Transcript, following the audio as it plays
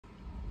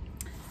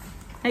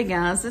Hey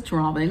guys, it's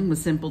Robin with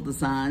Simple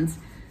Designs.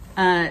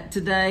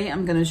 Today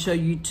I'm going to show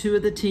you two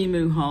of the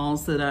Temu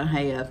hauls that I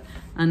have.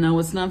 I know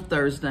it's not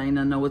Thursday and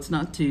I know it's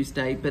not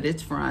Tuesday, but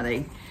it's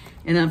Friday.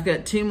 And I've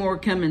got two more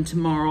coming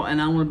tomorrow,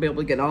 and I want to be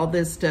able to get all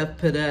this stuff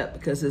put up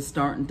because it's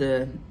starting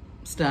to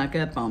stack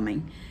up on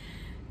me.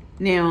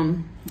 Now,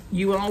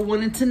 you all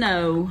wanted to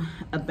know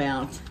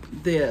about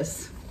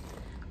this.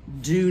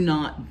 Do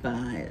not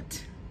buy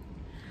it.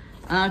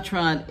 I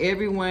tried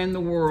everywhere in the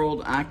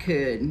world I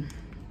could.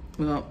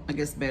 Well, I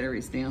guess the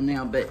battery's down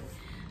now, but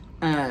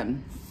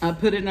I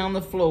put it on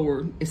the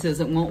floor. It says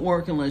it won't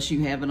work unless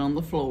you have it on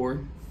the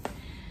floor.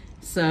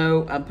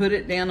 So I put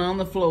it down on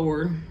the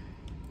floor.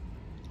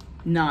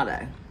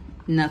 Nada,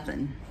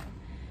 nothing.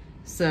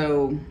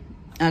 So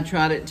I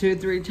tried it 2 or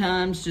 3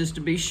 times just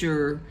to be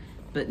sure,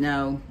 but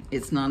no,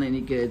 it's not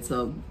any good,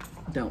 so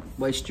don't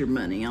waste your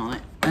money on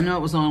it. I know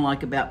it was on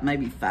like about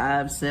maybe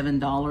 $5,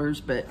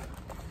 $7, but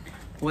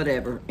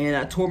whatever. And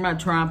I tore my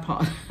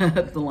tripod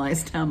up the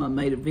last time I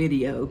made a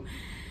video.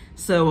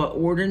 So I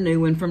ordered a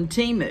new one from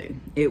Temu.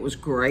 It was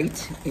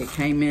great. It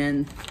came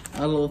in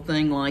a little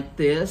thing like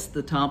this.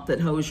 The top that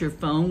holds your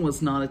phone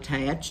was not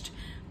attached,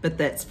 but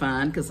that's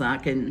fine because I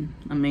can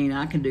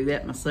do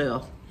that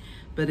myself.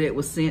 But it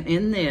was sent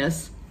in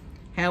this.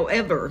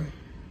 However,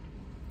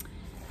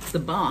 the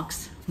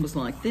box was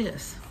like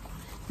this.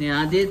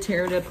 Now I did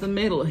tear it up the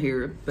middle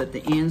here, but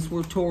the ends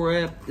were tore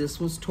up. This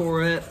was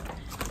tore up.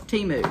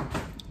 Temu,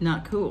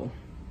 not cool.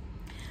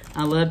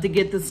 I love to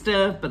get the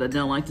stuff, but I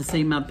don't like to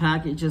see my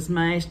packages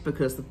mashed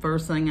because the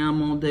first thing I'm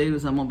gonna do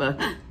is I'm gonna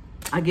buy,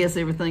 I guess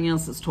everything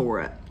else is tore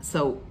up.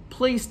 So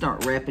please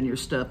start wrapping your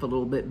stuff a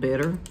little bit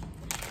better.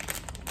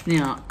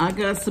 Now, I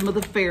got some of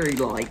the fairy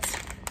lights,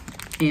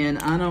 and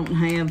I don't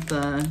have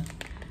the,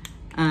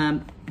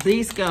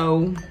 these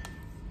go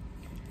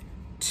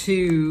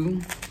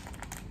to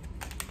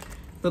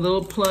the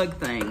little plug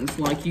things,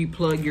 like you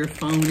plug your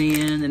phone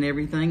in and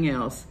everything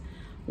else,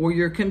 or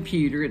your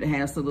computer. It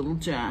has the little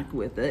jack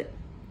with it.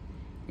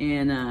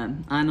 And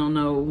I don't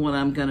know what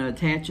I'm gonna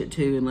attach it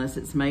to unless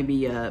it's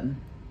maybe, I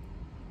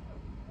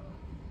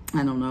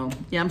don't know.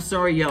 Yeah, I'm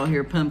sorry y'all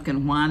hear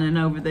Pumpkin whining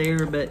over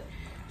there, but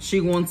she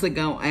wants to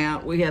go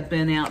out. We have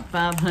been out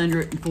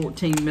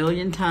 514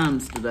 million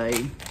times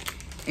today,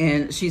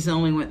 and she's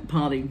only went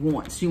potty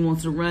once. She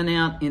wants to run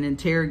out and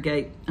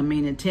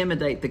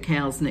intimidate the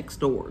cows next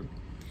door.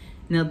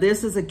 Now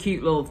this is a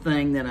cute little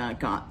thing that I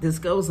got. This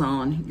goes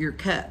on your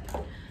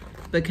cup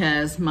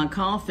because my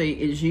coffee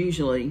is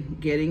usually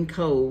getting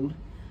cold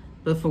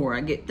before I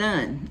get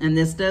done. And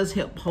this does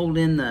help hold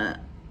in the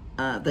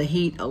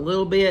heat a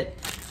little bit.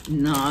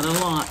 Not a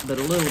lot, but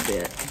a little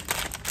bit.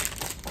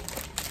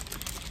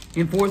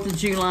 And 4th of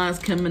July is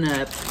coming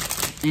up.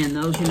 And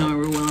those you know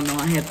really well know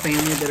I have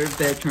family that are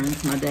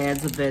veterans. My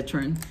dad's a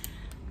veteran.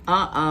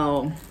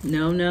 Uh-oh.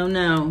 No, no,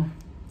 no.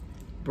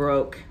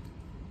 Broke.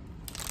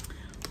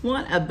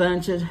 What a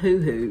bunch of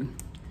hoo-hoo.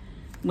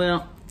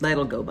 Well,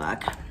 that'll go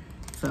back.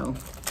 So,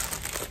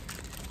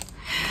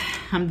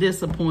 I'm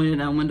disappointed.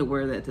 I wanted to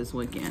wear that this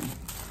weekend.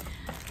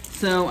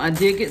 So, I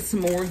did get some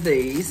more of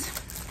these.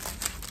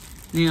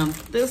 Now,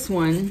 this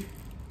one,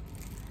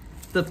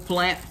 the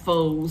flat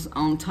folds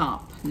on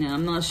top. Now,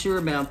 I'm not sure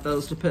about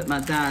those to put my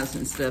dies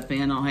and stuff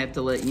in. I'll have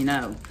to let you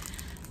know.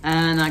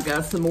 And I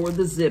got some more of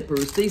the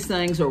zippers. These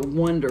things are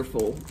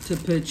wonderful to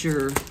put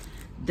your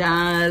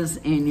dies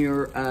and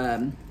your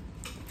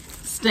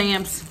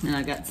stamps. And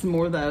I got some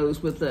more of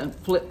those with the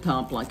flip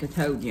top like I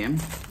told you.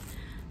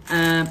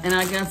 And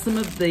I got some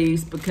of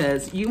these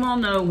because you all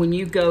know when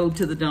you go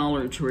to the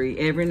Dollar Tree,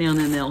 every now and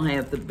then they'll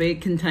have the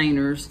big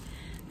containers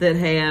that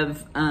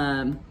have,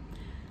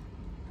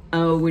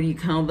 oh, what do you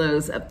call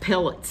those?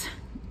 Pellets.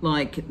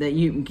 Like that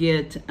you can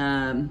get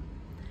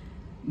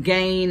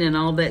Gain and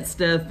all that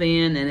stuff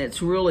in, and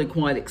it's really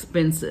quite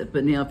expensive.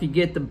 But now if you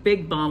get the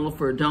big bottle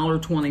for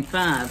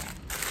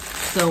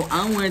 $1.25, so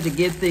I wanted to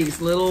get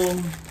these little,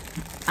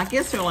 I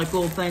guess they're like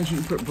little things you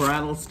can put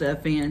bridal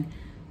stuff in,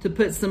 to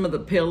put some of the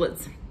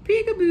pellets,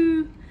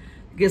 peekaboo,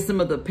 get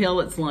some of the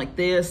pellets like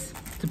this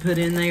to put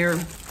in there,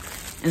 and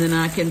then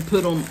I can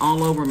put them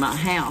all over my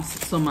house,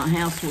 so my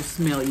house will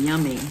smell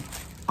yummy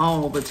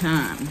all the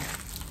time.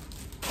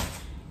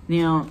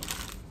 Now,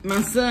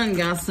 my son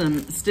got some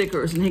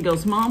stickers, and he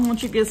goes, Mom, why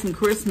don't you get some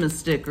Christmas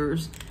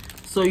stickers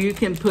so you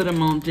can put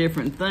them on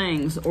different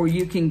things, or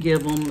you can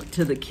give them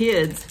to the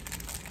kids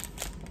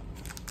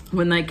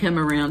when they come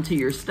around to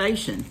your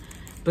station.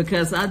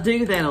 Because I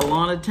do that a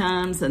lot of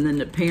times, and then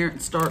the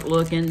parents start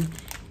looking,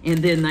 and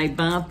then they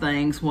buy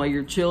things while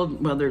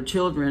their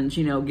children's,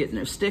 you know, getting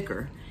their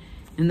sticker.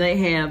 And they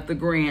have the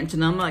Grinch,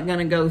 and I'm not going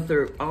to go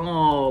through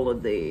all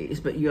of these,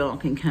 but you all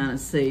can kind of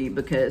see,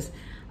 because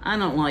I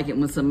don't like it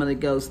when somebody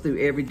goes through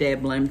every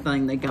dabbling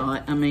thing they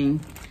got. I mean,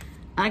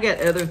 I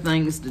got other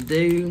things to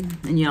do,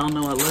 and y'all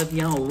know I love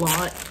y'all a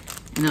lot,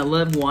 and I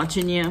love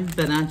watching you,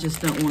 but I just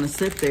don't want to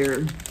sit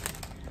there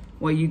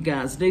while you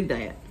guys do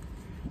that.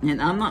 And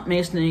I'm not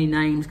mentioning any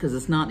names because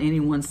it's not any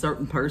one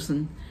certain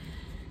person.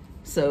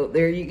 So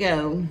there you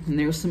go. And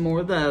there's some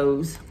more of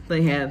those.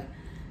 They have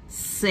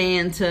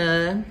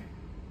Santa,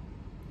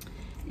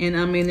 And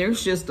I mean,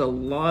 there's just a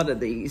lot of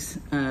these.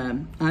 I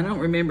don't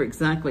remember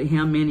exactly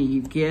how many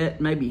you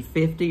get, maybe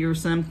 50 or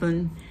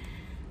something.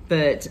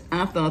 But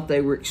I thought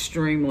they were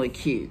extremely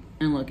cute.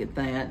 And look at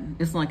that.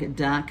 It's like a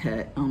die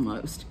cut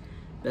almost.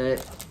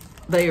 But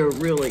they are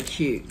really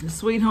cute.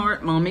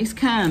 Sweetheart, mommy's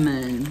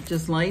coming.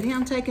 Just lay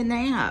down, take a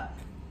nap.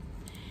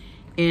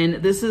 And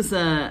this is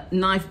a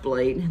knife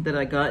blade that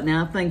I got.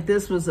 Now, I think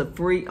this was a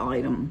free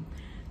item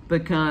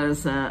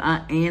because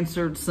I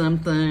answered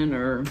something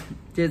or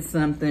did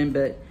something.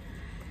 But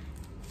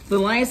the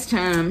last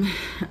time,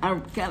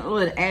 I got a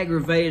little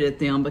aggravated at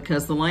them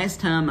because the last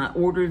time I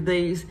ordered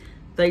these,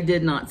 they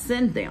did not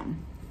send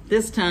them.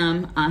 This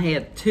time I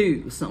had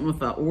two. So I don't know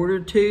if I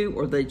ordered two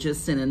or they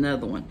just sent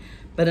another one.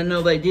 But I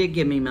know they did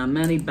give me my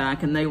money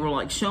back, and they were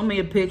like, show me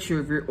a picture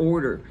of your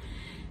order.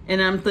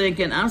 And I'm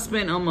thinking, I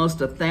spent almost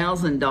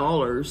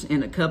 $1,000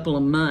 in a couple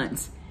of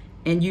months,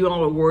 and you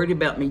all are worried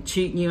about me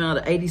cheating you out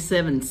of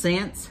 87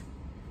 cents?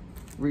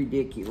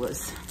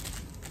 Ridiculous.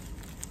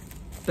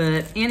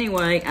 But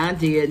anyway, I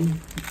did.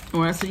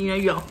 Or I said, you know,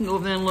 y'all can go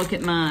over there and look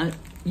at my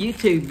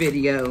YouTube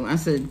video. I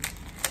said,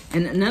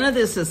 and none of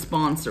this is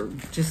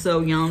sponsored. Just so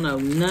y'all know,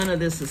 none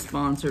of this is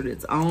sponsored.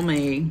 It's all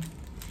me.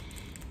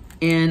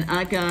 And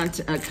I got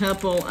a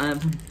couple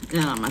of,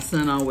 my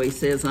son always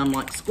says I'm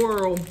like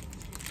squirrel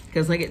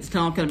because I get to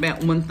talking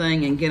about one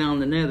thing and get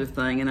on another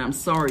thing. And I'm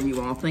sorry, you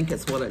all think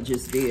that's what I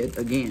just did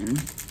again.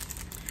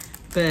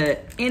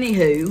 But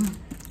anywho,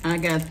 I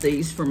got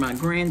these for my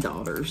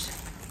granddaughters.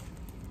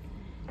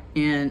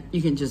 And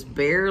you can just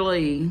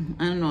barely,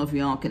 I don't know if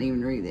y'all can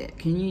even read that.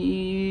 Can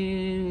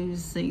you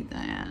see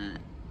that?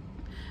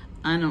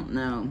 I don't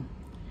know.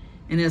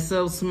 And it's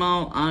so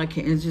small, I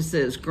can't, it just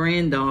says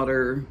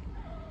granddaughter,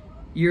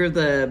 you're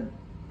the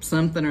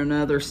something or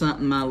another,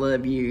 something, I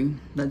love you.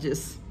 I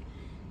just,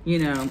 you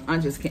know, I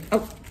just can't.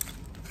 Oh,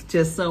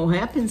 just so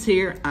happens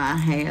here, I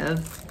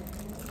have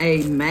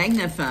a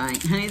magnifying,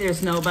 honey,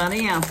 there's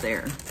nobody out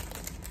there.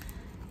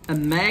 A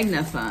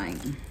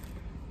magnifying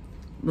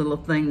little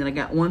thing that I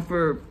got, one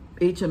for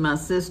each of my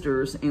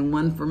sisters and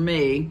one for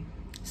me.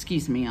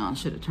 Excuse me, I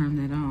should have turned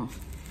that off.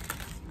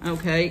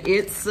 Okay,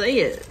 it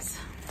says,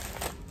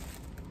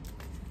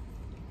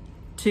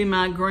 to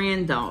my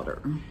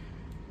granddaughter,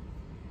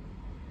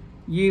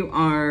 you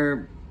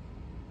are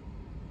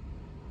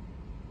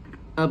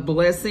a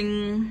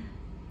blessing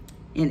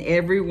in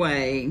every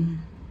way.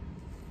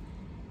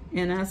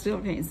 And I still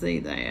can't see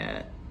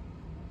that.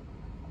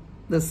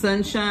 The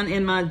sunshine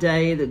in my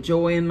day, the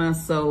joy in my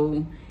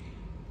soul,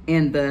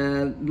 and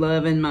the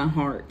love in my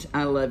heart.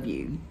 I love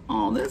you.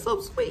 Oh, that's so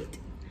sweet.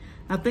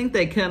 I think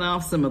they cut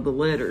off some of the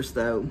letters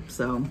though,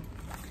 so.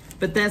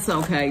 But that's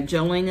okay.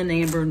 Jolene and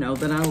Amber know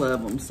that I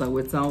love them, so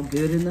it's all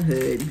good in the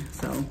hood.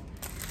 So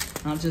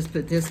I'll just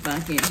put this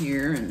back in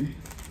here and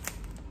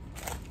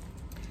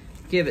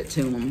give it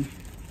to them.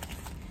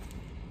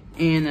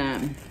 And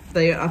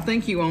I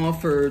thank you all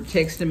for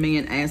texting me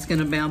and asking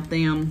about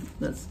them.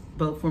 That's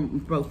both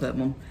of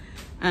them.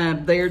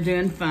 They're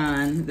doing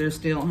fine. They're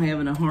still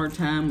having a hard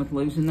time with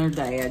losing their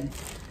dad.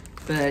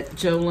 But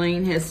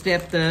Jolene has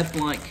stepped up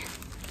like,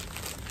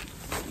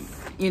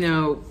 you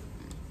know,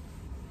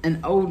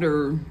 an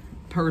older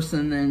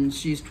person, and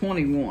she's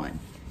 21.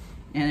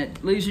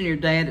 And losing your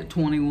dad at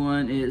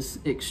 21 is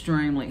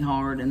extremely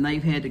hard, and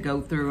they've had to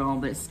go through all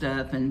this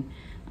stuff, and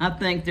I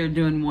think they're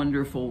doing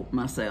wonderful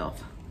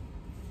myself.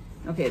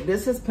 Okay,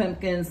 this is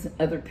Pumpkin's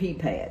other pee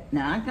pad.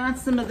 Now, I got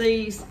some of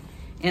these,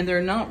 and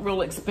they're not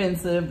real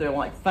expensive. They're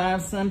like $5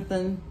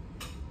 something,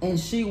 and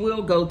she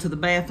will go to the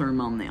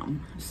bathroom on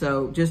them.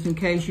 So just in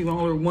case you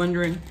all are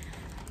wondering,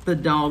 the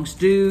dogs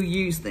do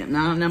use them.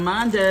 Now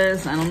mine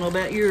does. I don't know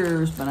about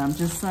yours, but I'm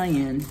just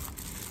saying.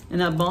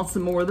 And I bought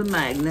some more of the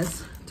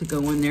magnets to go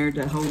in there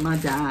to hold my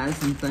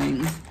dyes and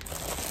things.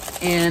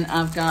 And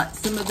I've got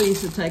some of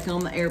these to take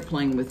on the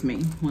airplane with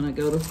me when I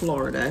go to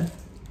Florida.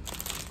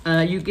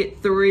 You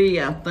get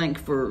 3, I think,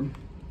 for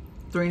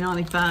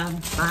 $3.95,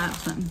 $5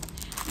 something.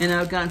 And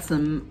I've got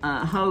some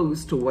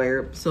hose to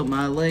wear so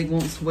my leg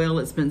won't swell.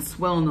 It's been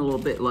swelling a little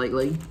bit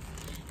lately.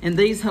 And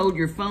these hold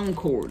your phone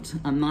cords.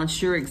 I'm not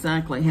sure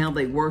exactly how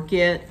they work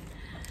yet.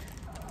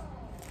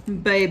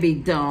 Baby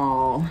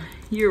doll,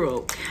 you're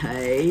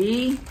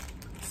okay.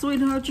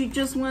 Sweetheart, you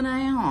just went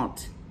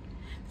out.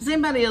 Does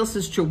anybody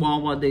else's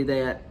Chihuahua do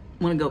that?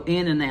 Want to go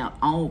in and out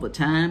all the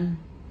time?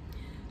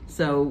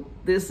 So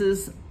this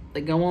is,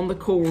 they go on the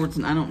cords,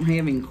 and I don't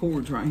have any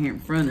cords right here in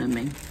front of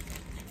me,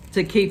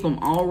 to keep them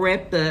all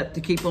wrapped up,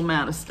 to keep them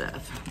out of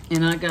stuff.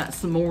 And I got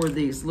some more of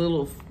these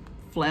little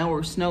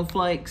flower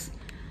snowflakes.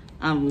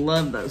 I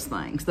love those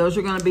things. Those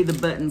are gonna be the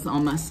buttons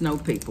on my snow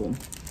people.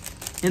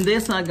 And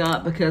this I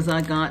got because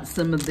I got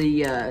some of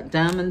the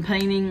diamond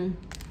painting,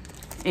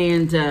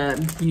 and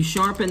you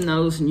sharpen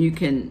those and you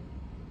can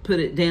put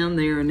it down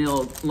there and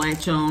it'll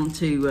latch on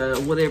to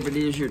whatever it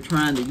is you're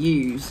trying to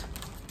use.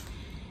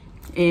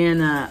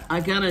 And I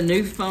got a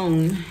new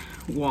phone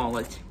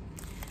wallet.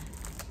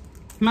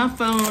 My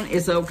phone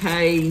is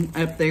okay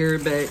up there,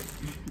 but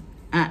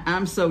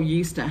I'm so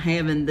used to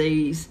having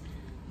these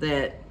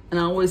that, and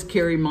I always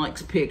carry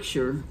Mike's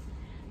picture,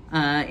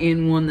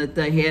 in one that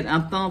they had. I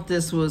thought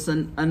this was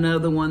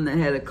another one that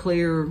had a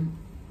clear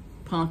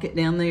pocket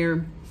down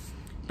there,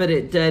 but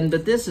it doesn't.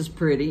 But this is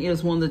pretty. It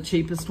was one of the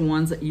cheapest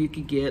ones that you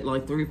could get,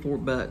 like $3 or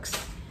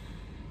 $4.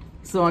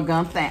 So I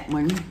got that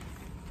one.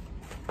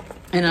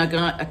 And I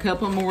got a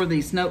couple more of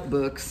these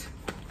notebooks.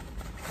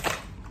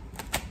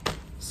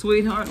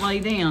 Sweetheart, lay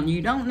down.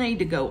 You don't need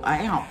to go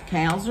out.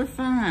 Cows are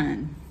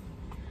fine.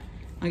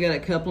 I got a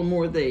couple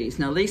more of these.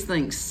 Now, these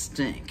things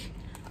stink,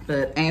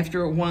 but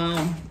after a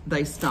while,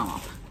 they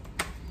stop.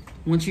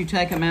 Once you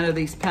take them out of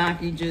these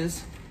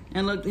packages,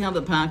 and look how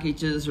the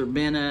packages are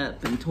bent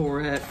up and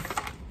tore up.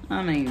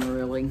 I mean,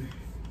 really.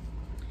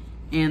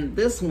 And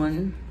this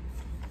one,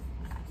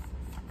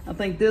 I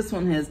think this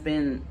one has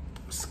been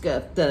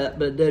scuffed up,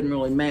 but it doesn't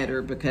really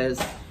matter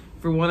because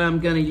for what I'm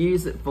gonna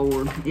use it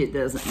for, it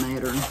doesn't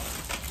matter.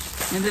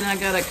 And then I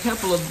got a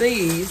couple of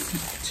these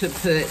to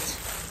put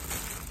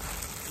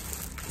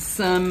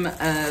some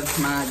of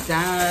my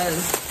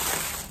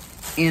dies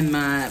and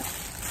my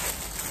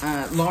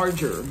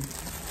larger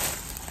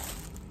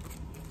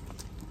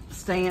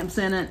stamps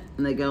in it,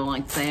 and they go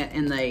like that,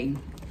 and they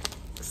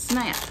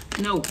snap.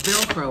 No,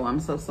 Velcro, I'm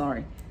so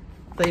sorry.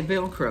 They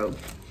Velcro.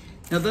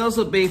 Now those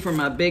will be for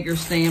my bigger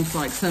stamps,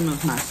 like some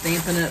of my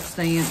Stampin' Up!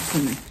 Stamps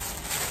and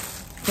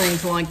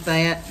things like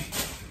that.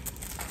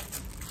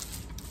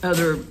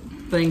 Other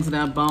things that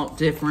I bought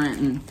different.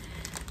 And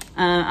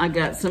I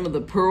got some of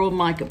the pearl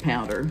mica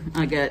powder.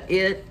 I got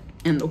it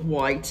and the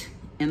white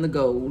and the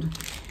gold.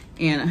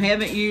 And I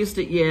haven't used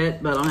it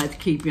yet, but I'll have to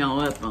keep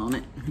y'all up on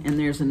it. And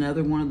there's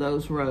another one of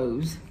those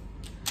rows.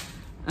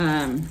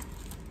 And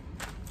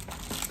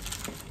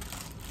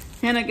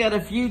I got a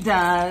few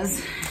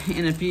dies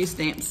and a few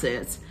stamp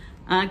sets.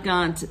 I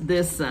got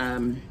this,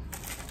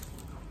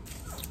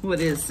 what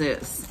is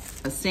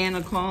this? A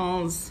Santa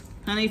Claus.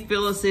 Honey,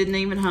 Phyllis isn't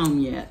even home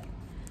yet.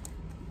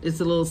 It's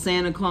a little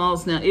Santa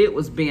Claus. Now, it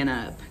was bent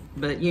up,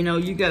 but you know,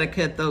 you gotta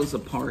cut those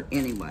apart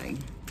anyway.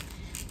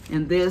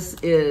 And this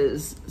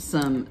is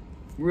some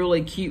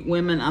really cute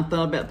women. I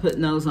thought about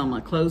putting those on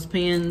my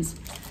clothespins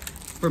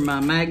for my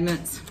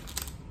magnets.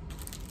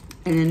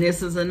 And then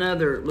this is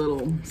another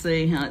little,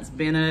 see how it's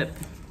bent up?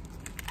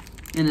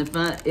 And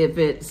if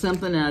it's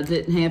something I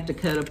didn't have to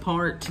cut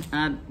apart,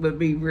 I would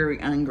be very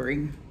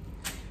angry.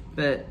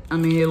 But, I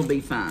mean, it'll be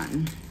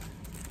fine.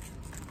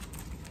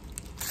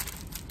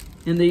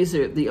 And these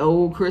are the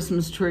old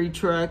Christmas tree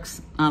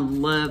trucks. I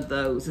love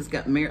those. It's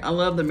got I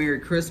love the Merry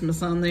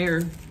Christmas on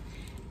there.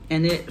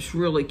 And it's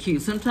really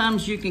cute.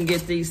 Sometimes you can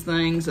get these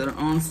things that are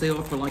on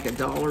sale for like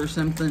 $1 or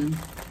something.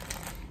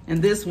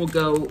 And this will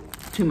go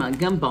to my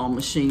gumball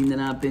machine that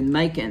I've been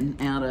making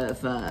out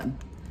of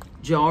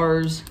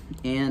jars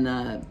and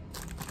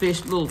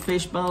little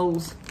fish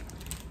bowls.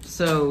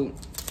 So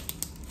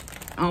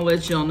I'll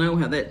let y'all know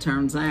how that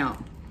turns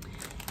out.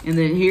 And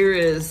then here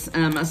is,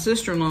 my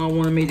sister-in-law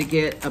wanted me to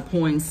get a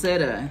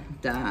poinsettia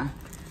die.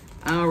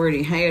 I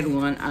already had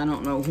one. I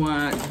don't know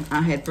why I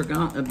had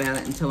forgotten about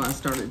it until I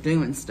started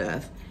doing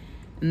stuff.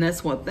 And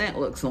that's what that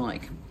looks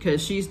like,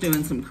 because she's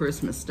doing some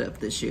Christmas stuff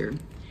this year.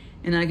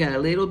 And I got a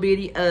little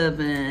bitty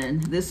oven.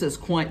 This is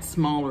quite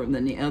smaller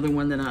than the other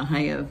one that I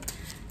have.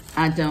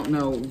 I don't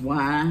know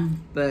why,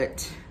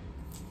 but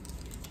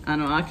I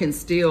know I can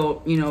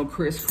still, you know,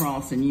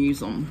 crisscross and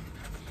use them.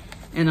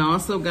 And I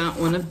also got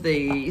one of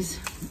these.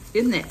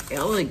 Isn't it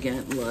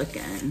elegant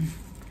looking?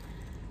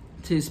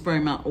 To spray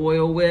my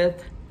oil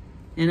with.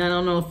 And I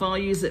don't know if I'll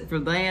use it for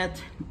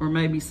that or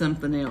maybe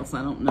something else.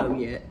 I don't know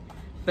yet.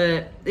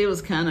 But it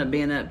was kind of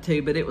bent up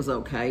too, but it was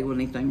okay.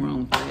 Wasn't anything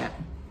wrong with that.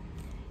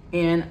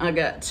 And I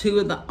got 2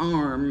 of the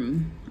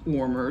arm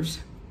warmers.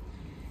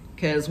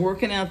 Because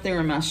working out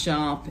there in my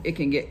shop, it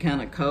can get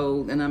kind of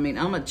cold. And I mean,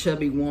 I'm a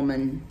chubby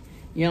woman.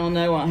 Y'all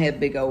know I have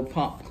big old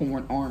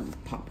Popeye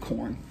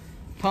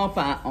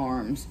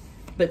arms.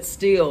 But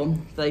still,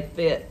 they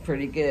fit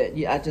pretty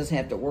good. I just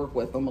have to work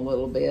with them a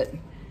little bit.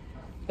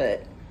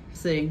 But,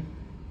 see.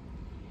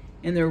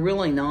 And they're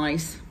really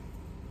nice.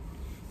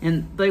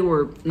 And they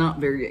were not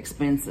very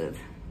expensive.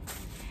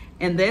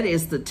 And that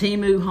is the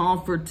Temu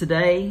haul for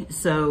today.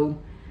 So,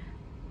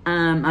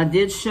 I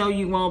did show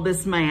you all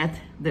this mat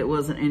that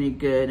wasn't any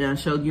good. I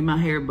showed you my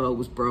hair bow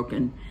was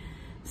broken.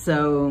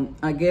 So,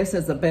 I guess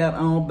that's about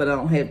all, but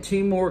I'll have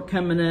 2 more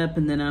coming up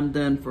and then I'm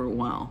done for a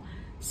while.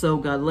 So,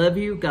 God love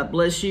you. God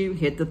bless you.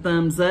 Hit the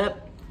thumbs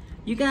up.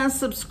 You guys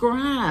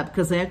subscribe,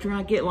 because after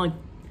I get like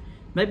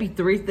maybe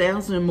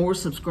 3,000 and more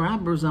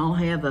subscribers, I'll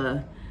have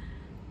a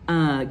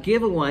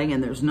giveaway,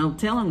 and there's no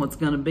telling what's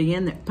going to be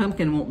in there.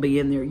 Pumpkin won't be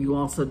in there. You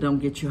also don't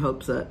get your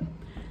hopes up.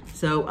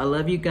 So, I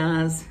love you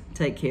guys.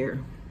 Take care.